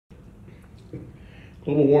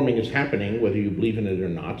Global warming is happening, whether you believe in it or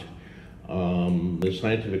not. The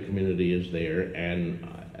scientific community is there, and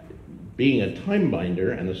being a time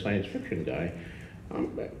binder and a science fiction guy,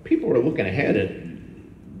 people are looking ahead at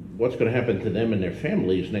what's going to happen to them and their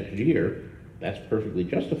families next year. That's perfectly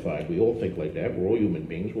justified. We all think like that. We're all human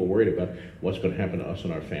beings. We're worried about what's going to happen to us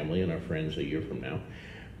and our family and our friends a year from now.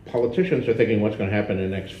 Politicians are thinking what's going to happen in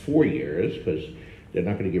the next 4 years, because they're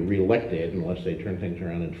not going to get reelected unless they turn things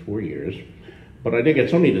around in 4 years. But I think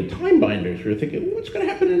it's only the time binders who are thinking, what's going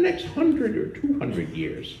to happen in the next 100 or 200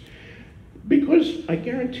 years? Because I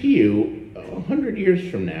guarantee you, 100 years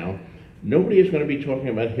from now, nobody is going to be talking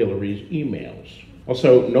about Hillary's emails.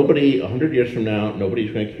 Also, 100 years from now,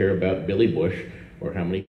 nobody's going to care about Billy Bush or how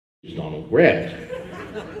many Donald grabbed.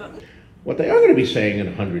 What they are going to be saying in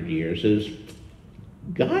 100 years is,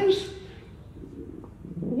 guys,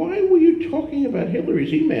 why were you talking about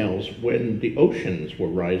Hillary's emails when the oceans were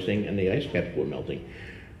rising and the ice caps were melting?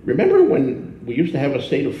 Remember when we used to have a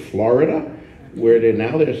state of Florida, where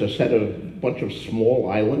now there's a bunch of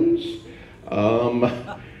small islands?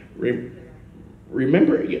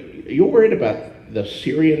 Remember, you're worried about the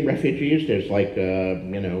Syrian refugees. There's like,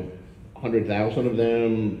 100,000 of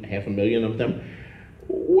them, 500,000 of them.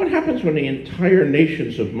 What happens when the entire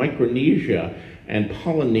nations of Micronesia and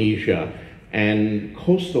Polynesia and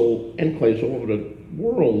coastal enclaves all over the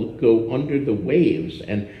world go under the waves,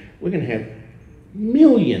 and we're going to have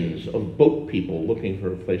millions of boat people looking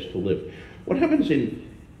for a place to live? What happens in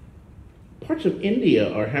parts of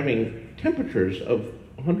India are having temperatures of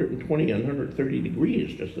 120 and 130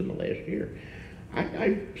 degrees just in the last year.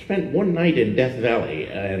 I spent one night in Death Valley,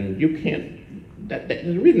 and you can't,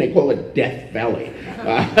 there's a reason they call it Death Valley.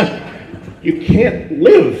 You can't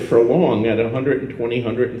live for long at 120,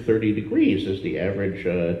 130 degrees as the average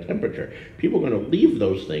temperature. People are going to leave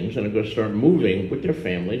those things and are going to start moving with their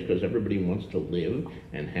families, because everybody wants to live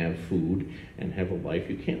and have food and have a life.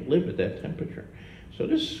 You can't live at that temperature. So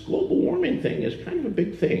this global warming thing is kind of a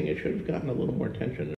big thing. It should have gotten a little more attention.